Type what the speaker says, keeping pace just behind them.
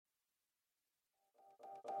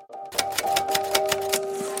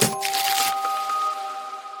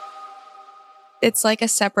It's like a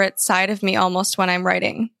separate side of me almost when I'm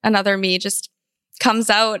writing. Another me just comes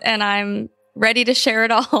out and I'm ready to share it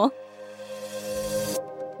all.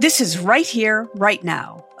 This is Right Here, Right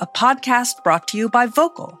Now, a podcast brought to you by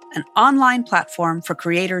Vocal, an online platform for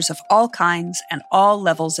creators of all kinds and all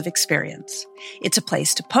levels of experience. It's a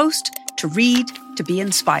place to post, to read, to be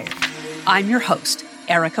inspired. I'm your host,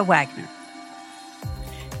 Erica Wagner.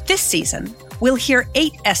 This season, we'll hear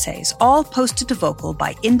 8 essays, all posted to Vocal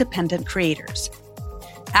by independent creators.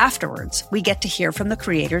 Afterwards, we get to hear from the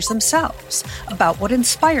creators themselves about what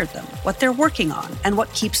inspired them, what they're working on, and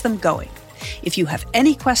what keeps them going. If you have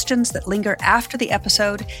any questions that linger after the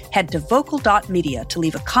episode, head to vocal.media to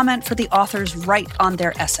leave a comment for the authors right on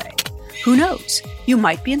their essay. Who knows? You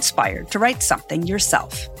might be inspired to write something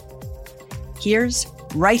yourself. Here's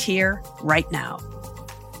Right Here, Right Now.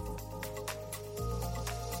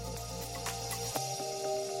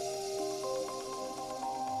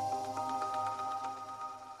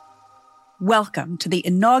 Welcome to the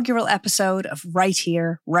inaugural episode of Right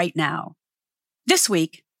Here, Right Now. This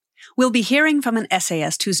week, we'll be hearing from an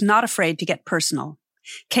essayist who's not afraid to get personal.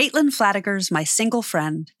 Caitlin Fladiger's My Single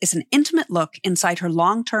Friend is an intimate look inside her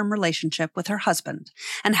long-term relationship with her husband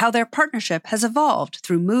and how their partnership has evolved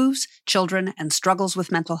through moves, children, and struggles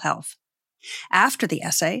with mental health. After the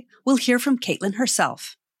essay, we'll hear from Caitlin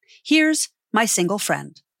herself. Here's My Single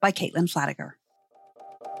Friend by Caitlin Fladiger.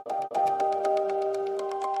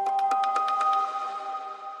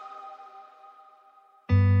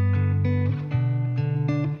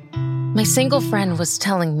 My single friend was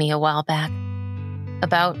telling me a while back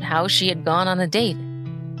about how she had gone on a date.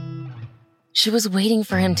 She was waiting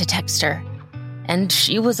for him to text her, and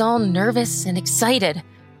she was all nervous and excited,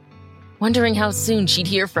 wondering how soon she'd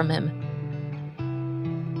hear from him.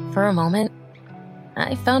 For a moment,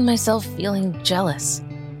 I found myself feeling jealous.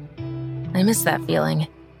 I miss that feeling,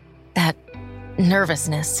 that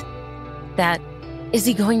nervousness, that, is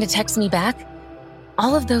he going to text me back?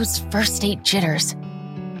 All of those first date jitters.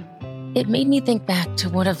 It made me think back to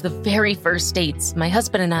one of the very first dates my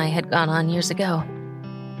husband and I had gone on years ago.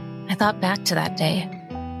 I thought back to that day,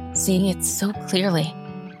 seeing it so clearly.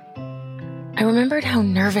 I remembered how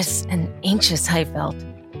nervous and anxious I felt.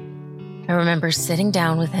 I remember sitting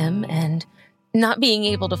down with him and not being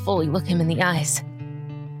able to fully look him in the eyes.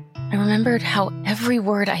 I remembered how every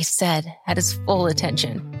word I said had his full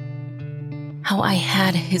attention. How I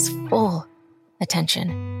had his full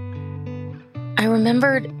attention. I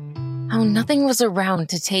remembered how nothing was around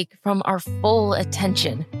to take from our full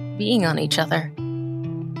attention being on each other.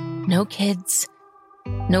 No kids,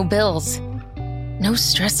 no bills, no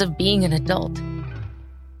stress of being an adult.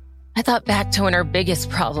 I thought back to when our biggest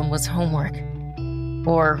problem was homework,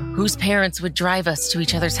 or whose parents would drive us to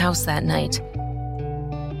each other's house that night.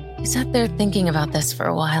 I sat there thinking about this for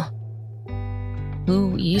a while. Who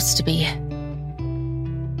we used to be,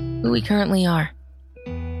 who we currently are.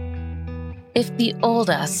 If the old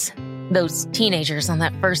us, those teenagers on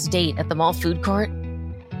that first date at the mall food court,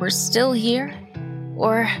 were still here,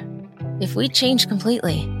 or if we changed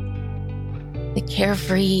completely, the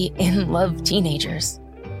carefree, in-love teenagers,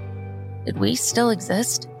 did we still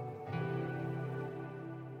exist?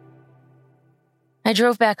 I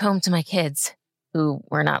drove back home to my kids, who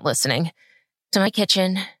were not listening, to my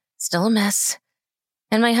kitchen, still a mess,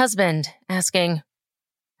 and my husband asking,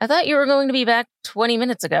 "I thought you were going to be back 20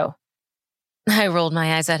 minutes ago." I rolled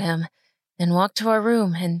my eyes at him and walked to our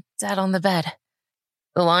room and sat on the bed,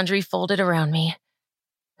 the laundry folded around me,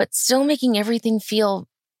 but still making everything feel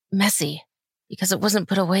messy because it wasn't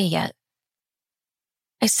put away yet.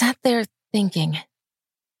 I sat there thinking,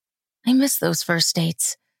 I miss those first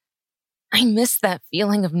dates. I miss that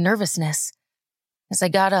feeling of nervousness as I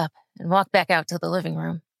got up and walked back out to the living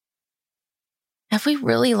room. Have we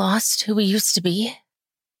really lost who we used to be?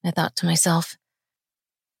 I thought to myself.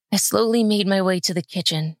 I slowly made my way to the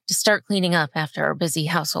kitchen to start cleaning up after our busy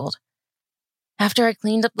household. After I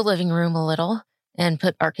cleaned up the living room a little and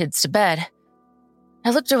put our kids to bed, I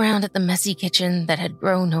looked around at the messy kitchen that had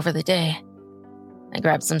grown over the day. I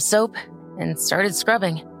grabbed some soap and started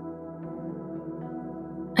scrubbing.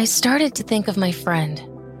 I started to think of my friend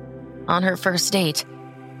on her first date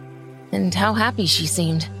and how happy she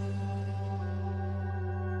seemed.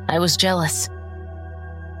 I was jealous.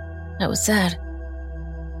 I was sad.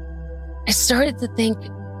 I started to think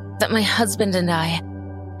that my husband and I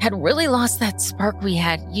had really lost that spark we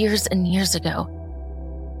had years and years ago.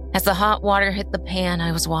 As the hot water hit the pan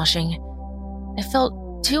I was washing, I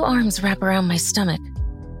felt 2 arms wrap around my stomach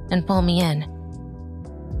and pull me in.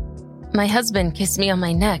 My husband kissed me on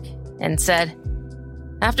my neck and said,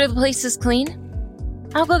 "After the place is clean,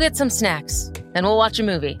 I'll go get some snacks, then we'll watch a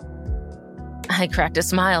movie." I cracked a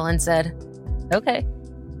smile and said, "Okay."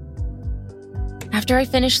 After I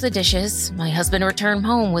finished the dishes, my husband returned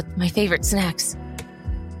home with my favorite snacks.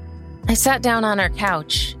 I sat down on our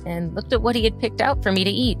couch and looked at what he had picked out for me to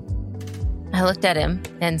eat. I looked at him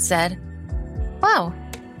and said, "Wow,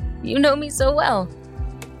 you know me so well."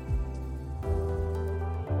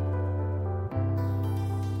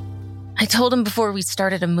 I told him before we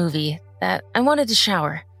started a movie that I wanted to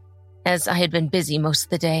shower, as I had been busy most of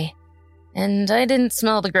the day, and I didn't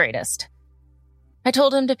smell the greatest. I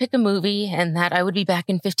told him to pick a movie and that I would be back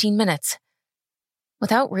in 15 minutes.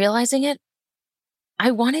 Without realizing it,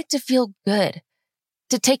 I wanted to feel good,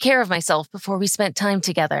 to take care of myself before we spent time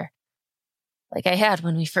together, like I had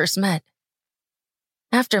when we first met.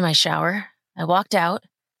 After my shower, I walked out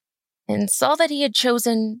and saw that he had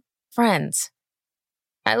chosen Friends.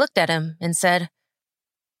 I looked at him and said,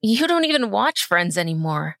 "You don't even watch Friends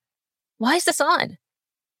anymore. Why is this on?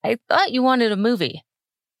 I thought you wanted a movie."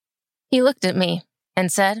 He looked at me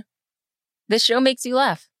and said, "This show makes you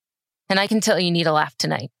laugh, and I can tell you need a laugh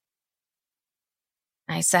tonight."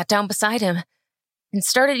 I sat down beside him and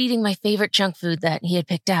started eating my favorite junk food that he had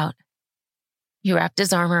picked out. He wrapped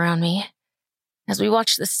his arm around me as we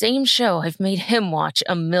watched the same show I've made him watch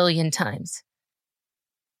 1,000,000 times.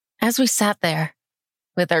 As we sat there,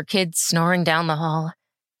 with our kids snoring down the hall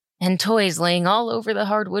and toys laying all over the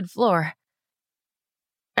hardwood floor,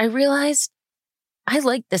 I realized I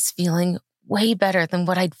liked this feeling way better than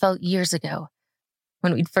what I'd felt years ago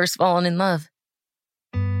when we'd first fallen in love.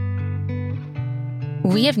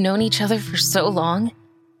 We have known each other for so long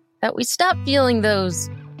that we stopped feeling those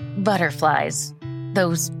butterflies,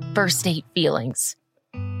 those first date feelings.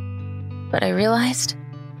 But I realized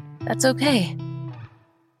that's okay,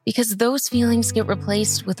 because those feelings get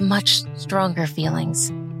replaced with much stronger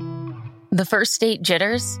feelings. The first date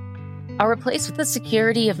jitters are replaced with the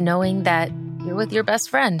security of knowing that you're with your best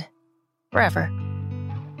friend forever.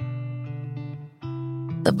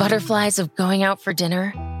 The butterflies of going out for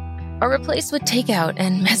dinner are replaced with takeout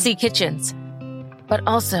and messy kitchens, but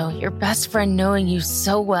also your best friend knowing you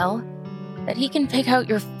so well that he can pick out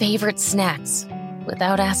your favorite snacks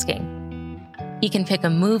without asking. He can pick a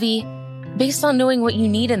movie based on knowing what you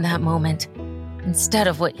need in that moment instead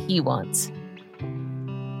of what he wants.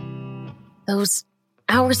 Those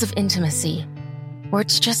hours of intimacy where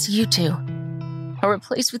it's just you two are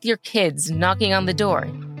replaced with your kids knocking on the door,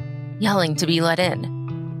 yelling to be let in.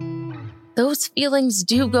 Those feelings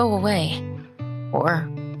do go away, or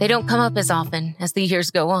they don't come up as often as the years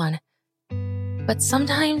go on. But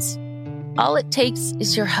sometimes, all it takes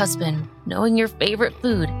is your husband knowing your favorite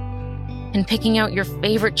food and picking out your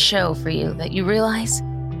favorite show for you that you realize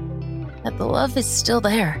that the love is still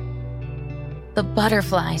there. The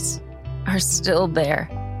butterflies are still there.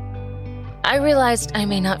 I realized I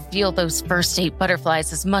may not feel those first date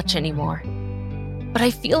butterflies as much anymore, but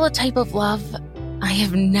I feel a type of love I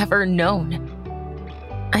have never known.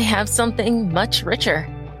 I have something much richer,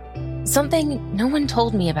 something no one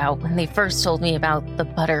told me about when they first told me about the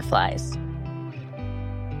butterflies.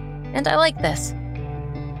 And I like this.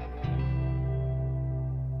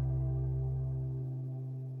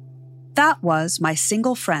 That was My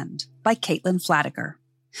Single Friend by Caitlin Fladiger.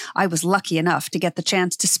 I was lucky enough to get the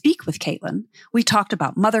chance to speak with Caitlin. We talked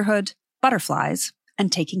about motherhood, butterflies,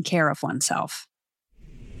 and taking care of oneself.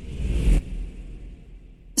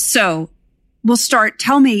 So, we'll start.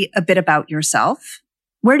 Tell me a bit about yourself.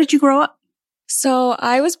 Where did you grow up? So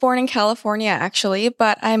I was born in California, actually,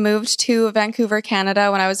 but I moved to Vancouver,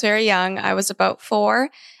 Canada when I was very young. I was about 4,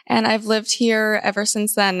 and I've lived here ever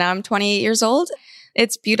since then. Now I'm 28 years old.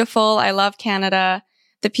 It's beautiful. I love Canada.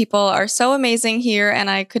 The people are so amazing here, and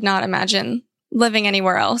I could not imagine living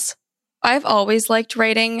anywhere else. I've always liked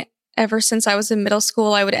writing. Ever since I was in middle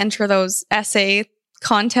school, I would enter those essay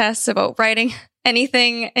contests about writing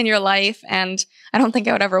anything in your life, and I don't think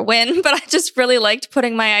I would ever win, but I just really liked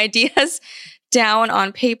putting my ideas down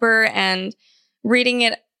on paper and reading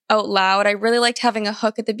it out loud. I really liked having a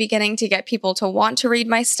hook at the beginning to get people to want to read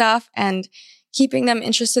my stuff and keeping them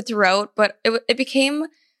interested throughout. But it became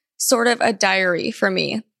sort of a diary for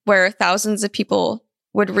me where thousands of people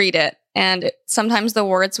would read it. And sometimes the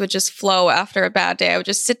words would just flow after a bad day. I would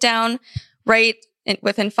just sit down, write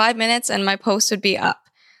within 5 minutes, and my post would be up.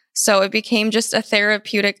 So it became just a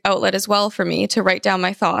therapeutic outlet as well for me to write down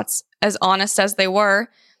my thoughts, as honest as they were,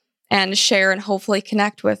 and share and hopefully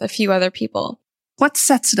connect with a few other people. What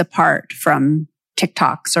sets it apart from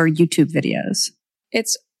TikToks or YouTube videos?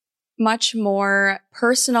 It's much more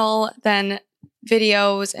personal than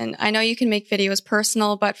videos. And I know you can make videos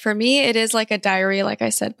personal, but for me, it is like a diary, like I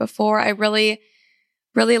said before. I really,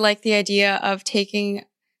 really like the idea of taking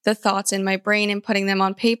the thoughts in my brain and putting them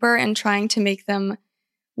on paper and trying to make them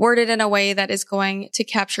worded in a way that is going to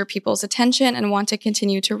capture people's attention and want to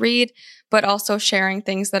continue to read, but also sharing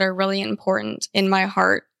things that are really important in my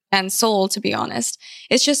heart and soul, to be honest.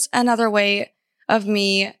 It's just another way of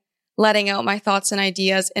me letting out my thoughts and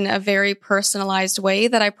ideas in a very personalized way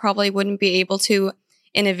that I probably wouldn't be able to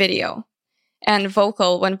in a video. And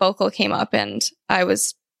when Vocal came up and I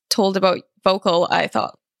was told about Vocal, I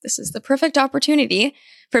thought, this is the perfect opportunity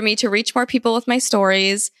for me to reach more people with my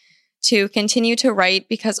stories, to continue to write,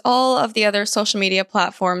 because all of the other social media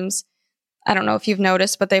platforms, I don't know if you've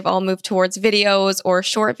noticed, but they've all moved towards videos or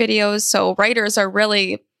short videos. So writers are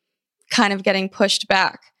really kind of getting pushed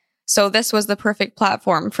back. So this was the perfect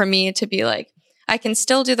platform for me to be like, I can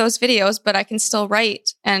still do those videos, but I can still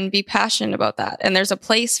write and be passionate about that. And there's a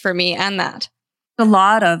place for me and that. A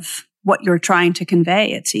lot of what you're trying to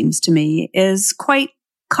convey, it seems to me, is quite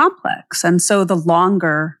complex. And so the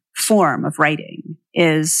longer form of writing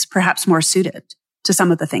is perhaps more suited to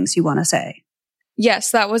some of the things you want to say.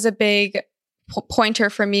 Yes, that was a big pointer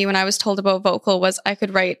for me when I was told about Vocal, was I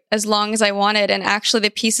could write as long as I wanted. And actually the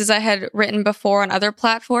pieces I had written before on other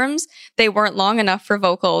platforms, they weren't long enough for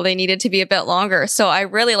Vocal. They needed to be a bit longer. So I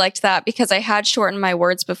really liked that because I had shortened my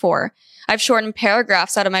words before. I've shortened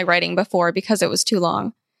paragraphs out of my writing before because it was too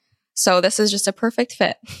long. So this is just a perfect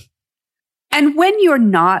fit. And when you're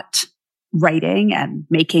not writing and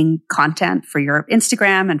making content for your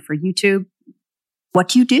Instagram and for YouTube, what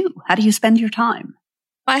do you do? How do you spend your time?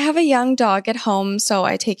 I have a young dog at home, so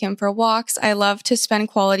I take him for walks. I love to spend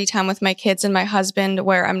quality time with my kids and my husband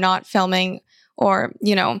where I'm not filming or,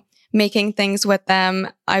 making things with them.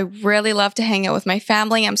 I really love to hang out with my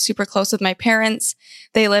family. I'm super close with my parents.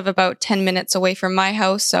 They live about 10 minutes away from my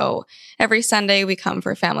house. So every Sunday we come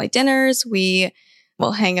for family dinners. We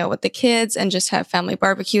will hang out with the kids and just have family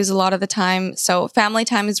barbecues a lot of the time. So family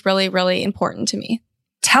time is really, really important to me.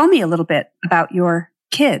 Tell me a little bit about your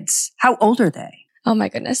kids. How old are they? Oh my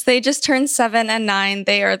goodness. They just turned 7 and 9.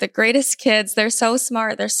 They are the greatest kids. They're so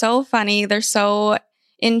smart. They're so funny. They're so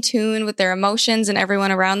in tune with their emotions and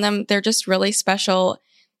everyone around them. They're just really special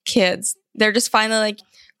kids. They're just finally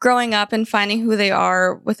growing up and finding who they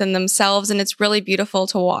are within themselves. And it's really beautiful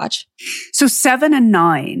to watch. So 7 and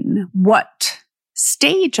 9, what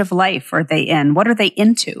stage of life are they in? What are they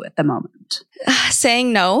into at the moment?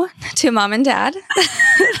 Saying no to mom and dad.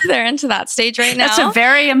 They're into that stage right now. That's a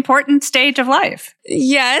very important stage of life.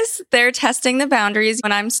 Yes, they're testing the boundaries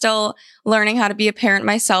when I'm still learning how to be a parent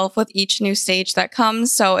myself with each new stage that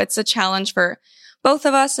comes. So it's a challenge for both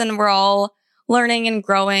of us, and we're all learning and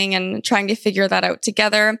growing and trying to figure that out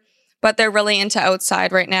together. But they're really into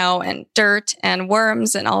outside right now and dirt and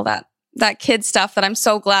worms and all that kid stuff that I'm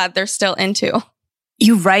so glad they're still into.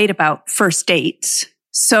 You write about first dates.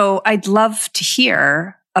 So I'd love to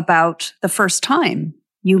hear about the first time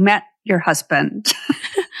you met your husband.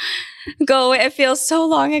 It feels so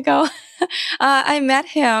long ago. I met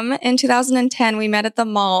him in 2010. We met at the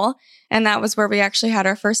mall, and that was where we actually had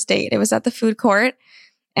our first date. It was at the food court,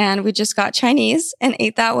 and we just got Chinese and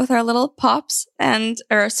ate that with our little pops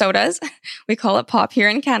or sodas. We call it pop here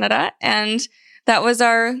in Canada. And that was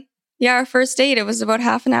our first date. It was about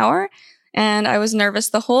half an hour. And I was nervous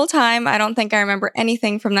the whole time. I don't think I remember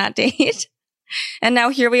anything from that date. And now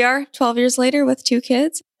here we are 12 years later with 2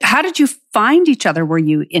 kids. How did you find each other? Were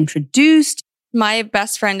you introduced? My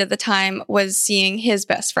best friend at the time was seeing his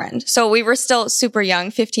best friend. So we were still super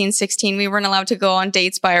young, 15, 16. We weren't allowed to go on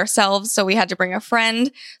dates by ourselves. So we had to bring a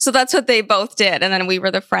friend. So that's what they both did. And then we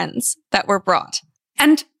were the friends that were brought.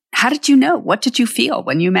 And how did you know? What did you feel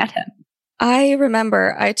when you met him? I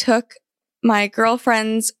remember I took my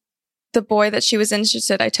girlfriend's, the boy that she was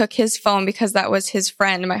interested, I took his phone because that was his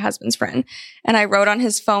friend, my husband's friend. And I wrote on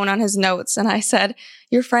his phone on his notes and I said,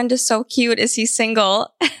 "Your friend is so cute. Is he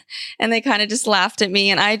single?" And they kind of just laughed at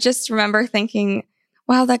me. And I just remember thinking,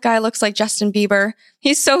 wow, that guy looks like Justin Bieber.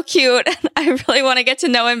 He's so cute. And I really want to get to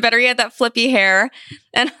know him better. He had that flippy hair.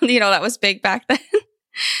 And, that was big back then.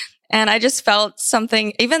 And I just felt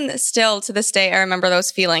something, even still to this day, I remember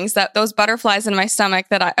those feelings, those butterflies in my stomach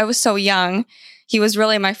that I was so young. He was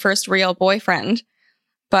really my first real boyfriend,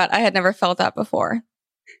 but I had never felt that before.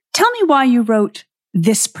 Tell me why you wrote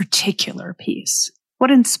this particular piece.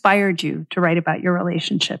 What inspired you to write about your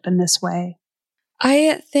relationship in this way?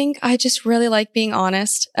 I think I just really like being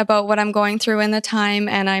honest about what I'm going through in the time,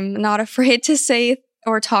 and I'm not afraid to say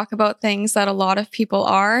or talk about things that a lot of people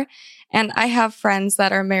are. And I have friends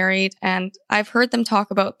that are married, and I've heard them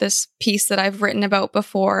talk about this piece that I've written about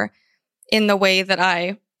before in the way that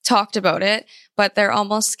I talked about it, but they're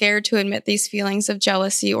almost scared to admit these feelings of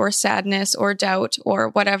jealousy or sadness or doubt or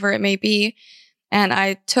whatever it may be. And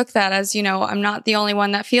I took that as, I'm not the only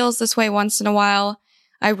one that feels this way once in a while.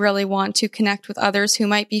 I really want to connect with others who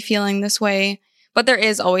might be feeling this way. But there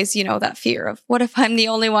is always, that fear of what if I'm the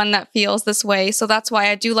only one that feels this way? So that's why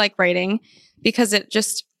I do like writing, because I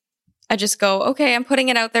just go, okay, I'm putting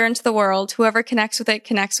it out there into the world. Whoever connects with it,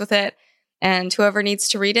 connects with it. And whoever needs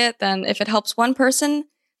to read it, then if it helps one person,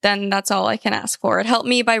 then that's all I can ask for. It helped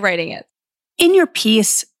me by writing it. In your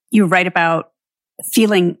piece, you write about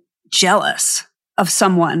feeling jealous of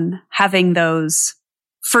someone having those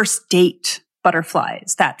first date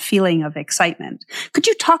butterflies, that feeling of excitement. Could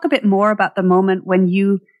you talk a bit more about the moment when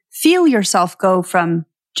you feel yourself go from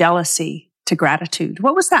jealousy to gratitude?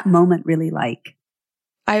 What was that moment really like?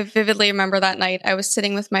 I vividly remember that night. I was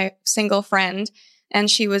sitting with my single friend,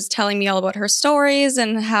 and she was telling me all about her stories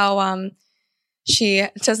and how she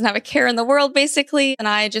doesn't have a care in the world, basically. And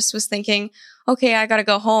I just was thinking, okay, I got to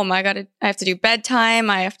go home. I have to do bedtime.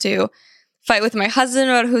 I have to fight with my husband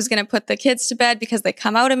about who's going to put the kids to bed because they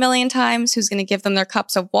come out a million times, who's going to give them their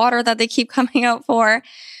cups of water that they keep coming out for.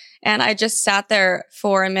 And I just sat there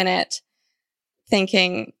for a minute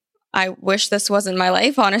thinking, I wish this wasn't my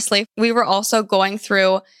life, honestly. We were also going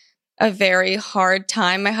through a very hard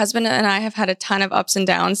time. My husband and I have had a ton of ups and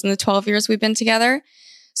downs in the 12 years we've been together.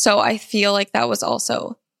 So I feel like that was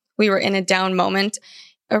also, we were in a down moment.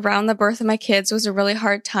 Around the birth of my kids was a really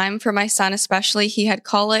hard time for my son, especially. He had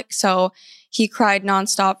colic, so he cried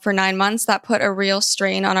nonstop for 9 months. That put a real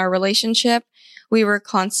strain on our relationship. We were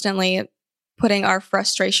constantly putting our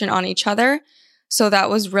frustration on each other. So that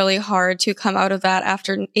was really hard to come out of that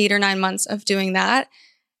after 8 or 9 months of doing that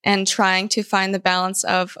and trying to find the balance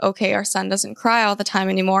of, okay, our son doesn't cry all the time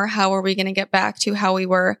anymore. How are we going to get back to how we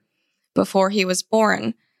were before he was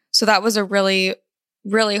born? So that was a really,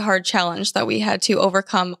 really hard challenge that we had to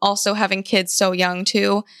overcome. Also having kids so young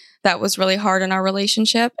too, that was really hard in our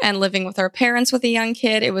relationship, and living with our parents with a young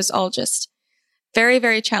kid. It was all just very,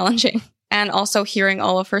 very challenging. And also hearing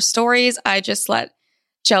all of her stories, I just let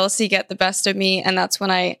jealousy get the best of me. And that's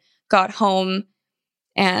when I got home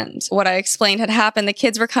and what I explained had happened. The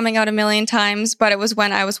kids were coming out a million times, but it was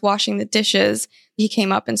when I was washing the dishes, he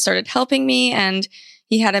came up and started helping me, and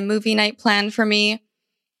he had a movie night planned for me.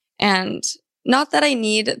 And not that I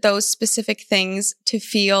need those specific things to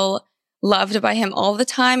feel loved by him all the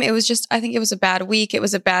time. It was just, I think it was a bad week. It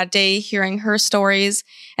was a bad day hearing her stories.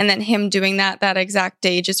 And then him doing that exact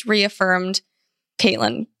day just reaffirmed,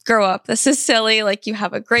 Caitlin, grow up. This is silly. Like, you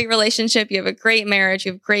have a great relationship. You have a great marriage.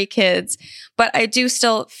 You have great kids. But I do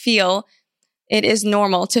still feel it is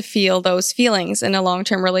normal to feel those feelings in a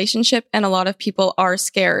long-term relationship. And a lot of people are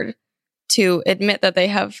scared to admit that they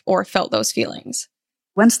have or felt those feelings.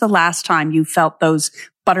 When's the last time you felt those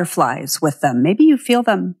butterflies with them? Maybe you feel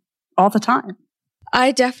them all the time.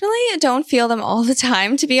 I definitely don't feel them all the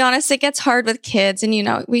time. To be honest, it gets hard with kids,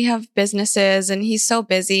 and we have businesses and he's so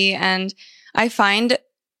busy, and I find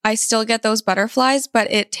I still get those butterflies,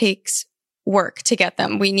 but it takes work to get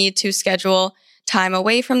them. We need to schedule time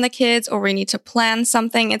away from the kids, or we need to plan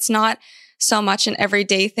something. It's not so much an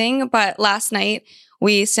everyday thing, but last night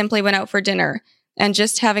we simply went out for dinner. And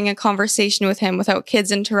just having a conversation with him without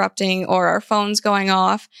kids interrupting or our phones going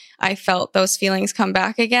off, I felt those feelings come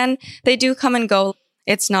back again. They do come and go.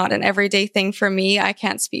 It's not an everyday thing for me. I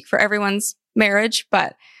can't speak for everyone's marriage,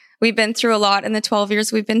 but we've been through a lot in the 12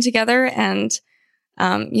 years we've been together. And,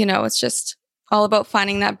 it's just all about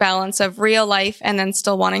finding that balance of real life and then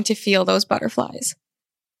still wanting to feel those butterflies.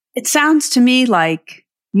 It sounds to me like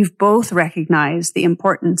you've both recognized the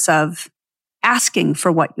importance of asking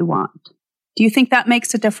for what you want. Do you think that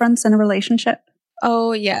makes a difference in a relationship?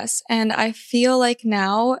 Oh, yes. And I feel like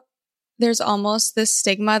now there's almost this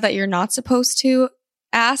stigma that you're not supposed to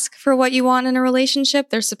ask for what you want in a relationship.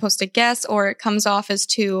 They're supposed to guess, or it comes off as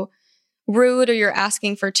too rude, or you're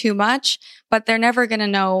asking for too much, but they're never going to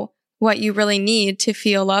know what you really need to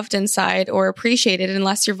feel loved inside or appreciated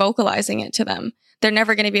unless you're vocalizing it to them. They're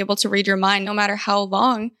never going to be able to read your mind, no matter how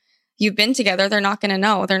long you've been together. They're not going to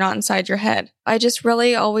know. They're not inside your head. I just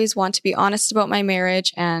really always want to be honest about my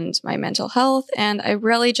marriage and my mental health. And I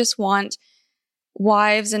really just want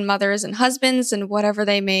wives and mothers and husbands and whatever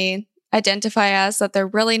they may identify as, that they're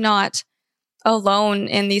really not alone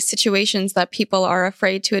in these situations that people are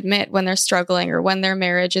afraid to admit when they're struggling or when their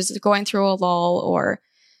marriage is going through a lull, or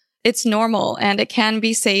it's normal and it can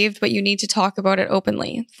be saved, but you need to talk about it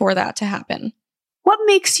openly for that to happen. What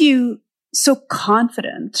makes you so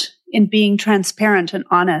confident in being transparent and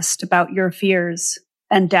honest about your fears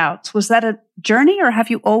and doubts? Was that a journey, or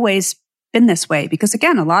have you always been this way? Because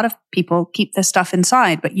again, a lot of people keep this stuff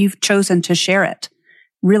inside, but you've chosen to share it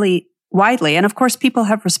really widely. And of course, people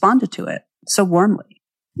have responded to it so warmly.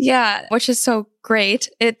 Yeah, which is so great.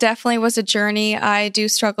 It definitely was a journey. I do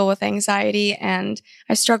struggle with anxiety and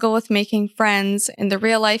I struggle with making friends in the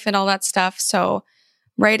real life and all that stuff. So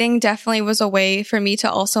writing definitely was a way for me to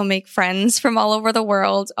also make friends from all over the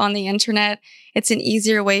world on the internet. It's an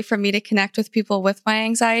easier way for me to connect with people with my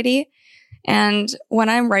anxiety. And when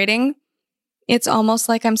I'm writing, it's almost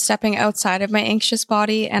like I'm stepping outside of my anxious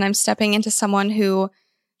body and I'm stepping into someone who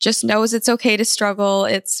just knows it's okay to struggle.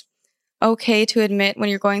 It's okay to admit when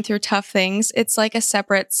you're going through tough things. It's like a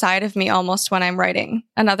separate side of me almost when I'm writing.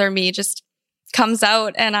 Another me just comes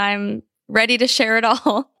out and I'm ready to share it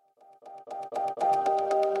all.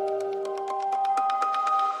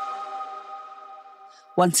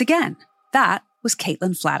 Once again, that was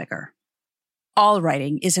Caitlin Fladiger. All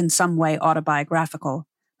writing is in some way autobiographical,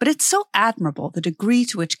 but it's so admirable the degree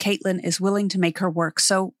to which Caitlin is willing to make her work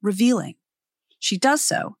so revealing. She does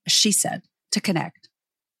so, as she said, to connect,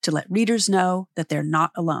 to let readers know that they're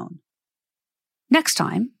not alone. Next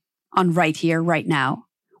time, on Right Here, Right Now,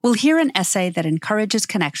 we'll hear an essay that encourages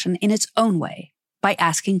connection in its own way by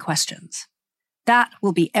asking questions. That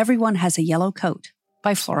will be Everyone Has a Yellow Coat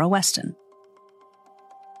by Flora Weston.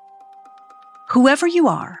 Whoever you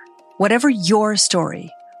are, whatever your story,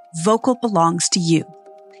 Vocal belongs to you.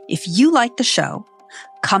 If you like the show,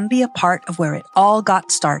 come be a part of where it all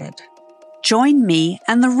got started. Join me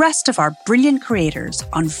and the rest of our brilliant creators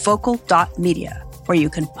on vocal.media, where you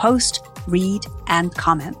can post, read, and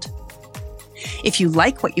comment. If you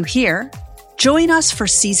like what you hear, join us for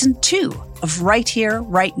Season 2 of Right Here,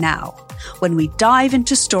 Right Now, when we dive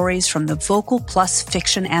into stories from the Vocal Plus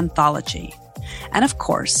fiction anthology. And of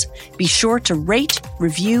course, be sure to rate,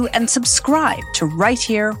 review, and subscribe to Right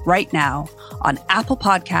Here, Right Now on Apple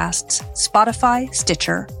Podcasts, Spotify,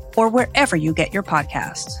 Stitcher, or wherever you get your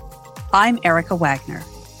podcasts. I'm Erica Wagner.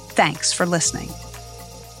 Thanks for listening.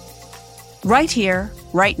 Right Here,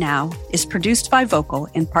 Right Now is produced by Vocal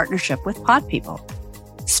in partnership with Pod People.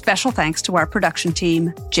 Special thanks to our production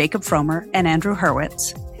team, Jacob Fromer and Andrew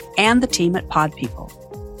Hurwitz, and the team at Pod People.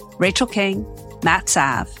 Rachel King, Matt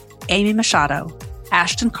Sav, Amy Machado,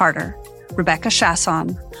 Ashton Carter, Rebecca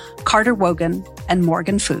Chasson, Carter Wogan, and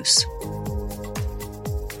Morgan Foose.